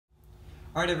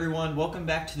Alright everyone, welcome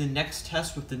back to the next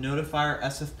test with the Notifier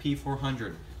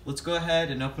SFP-400. Let's go ahead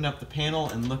and open up the panel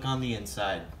and look on the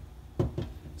inside.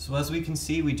 So as we can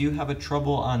see, we do have a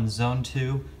trouble on zone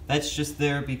 2. That's just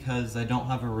there because I don't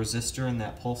have a resistor in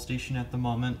that pull station at the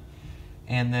moment.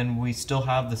 And then we still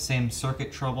have the same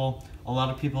circuit trouble. A lot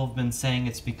of people have been saying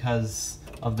it's because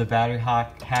of the battery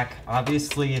hack.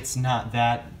 Obviously it's not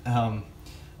that.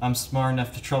 I'm smart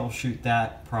enough to troubleshoot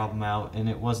that problem out, and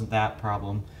it wasn't that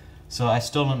problem. So I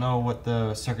still don't know what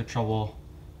the circuit trouble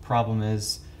problem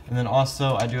is. And then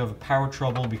also I do have a power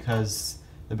trouble because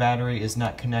the battery is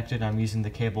not connected. I'm using the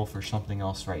cable for something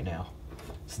else right now.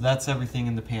 So that's everything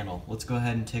in the panel. Let's go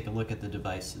ahead and take a look at the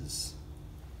devices.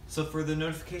 So for the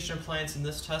notification appliance in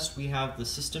this test, we have the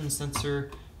system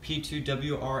sensor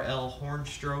P2WRL horn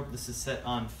strobe. This is set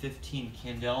on 15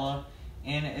 candela.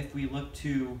 And if we look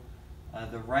to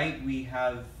the right, we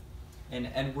have an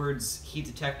Edwards heat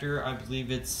detector. I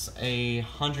believe it's a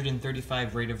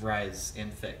 135 rate of rise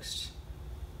and fixed.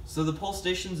 So the pull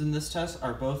stations in this test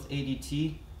are both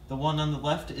ADT. The one on the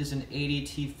left is an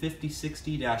ADT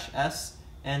 5060-S,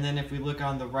 and then if we look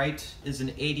on the right is an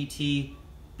ADT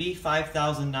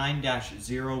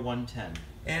B5009-0110.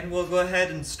 And we'll go ahead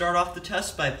and start off the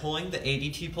test by pulling the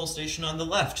ADT pull station on the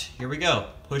left. Here we go.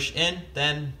 Push in,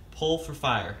 then pull for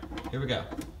fire. Here we go.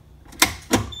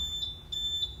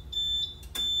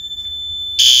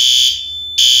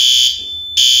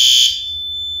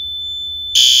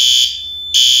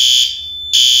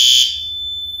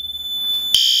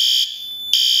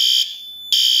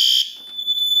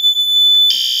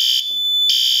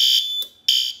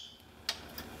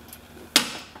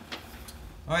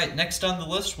 Alright, next on the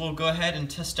list, we'll go ahead and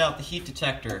test out the heat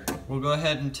detector. We'll go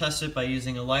ahead and test it by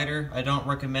using a lighter. I don't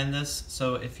recommend this,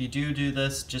 so if you do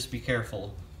this, just be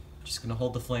careful. I'm just going to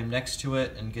hold the flame next to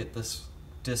it and get this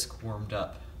disc warmed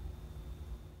up.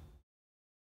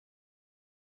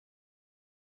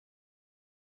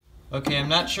 Okay, I'm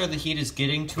not sure the heat is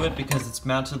getting to it because it's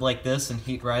mounted like this and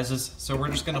heat rises, so we're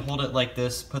just going to hold it like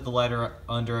this, put the lighter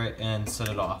under it, and set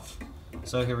it off.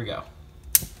 So here we go.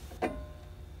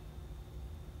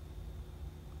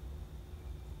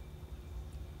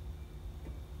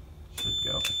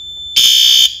 Go.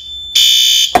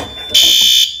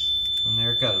 And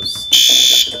there it goes.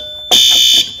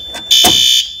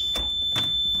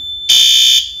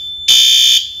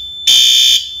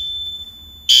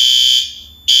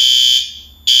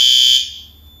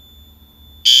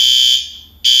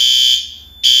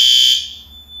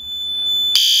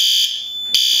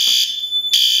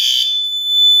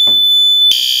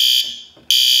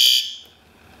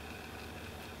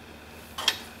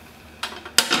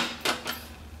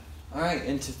 Alright,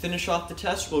 and to finish off the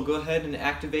test, we'll go ahead and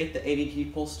activate the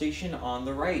ADT pull station on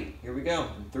the right. Here we go.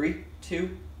 In 3,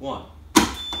 2, 1.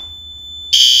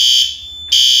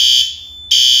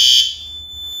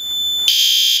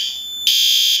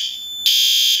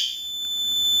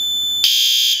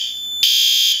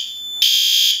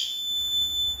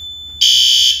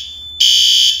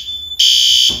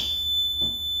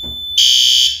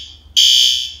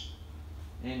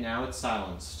 And now it's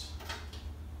silenced.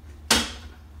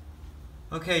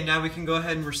 Okay, now we can go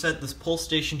ahead and reset this pull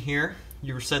station here.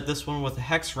 You reset this one with a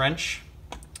hex wrench.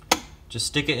 Just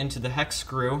stick it into the hex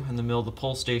screw in the middle of the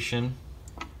pull station,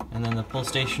 and then the pull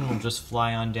station will just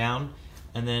fly on down,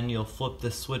 and then you'll flip the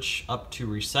switch up to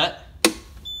reset.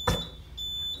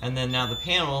 And then now the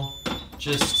panel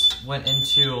just went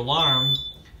into alarm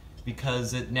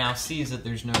because it now sees that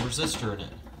there's no resistor in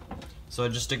it. So I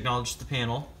just acknowledged the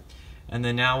panel, and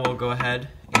then now we'll go ahead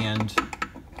and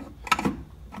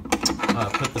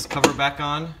put this cover back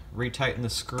on, retighten the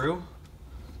screw,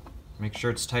 make sure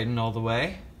it's tightened all the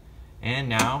way, and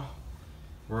now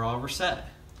we're all reset.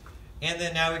 And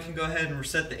then now we can go ahead and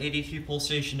reset the ADT pull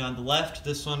station on the left.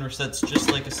 This one resets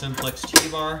just like a simplex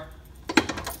T-bar,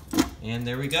 and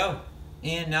there we go.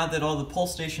 And now that all the pull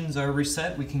stations are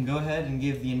reset, we can go ahead and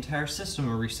give the entire system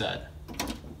a reset.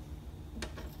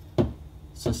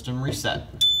 System reset.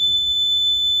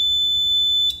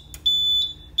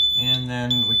 And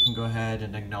then we can go ahead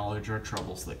and acknowledge our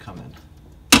troubles that come in.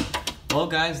 Well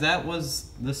guys, that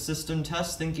was the system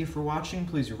test. Thank you for watching.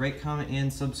 Please rate, comment,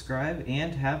 and subscribe,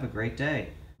 and have a great day.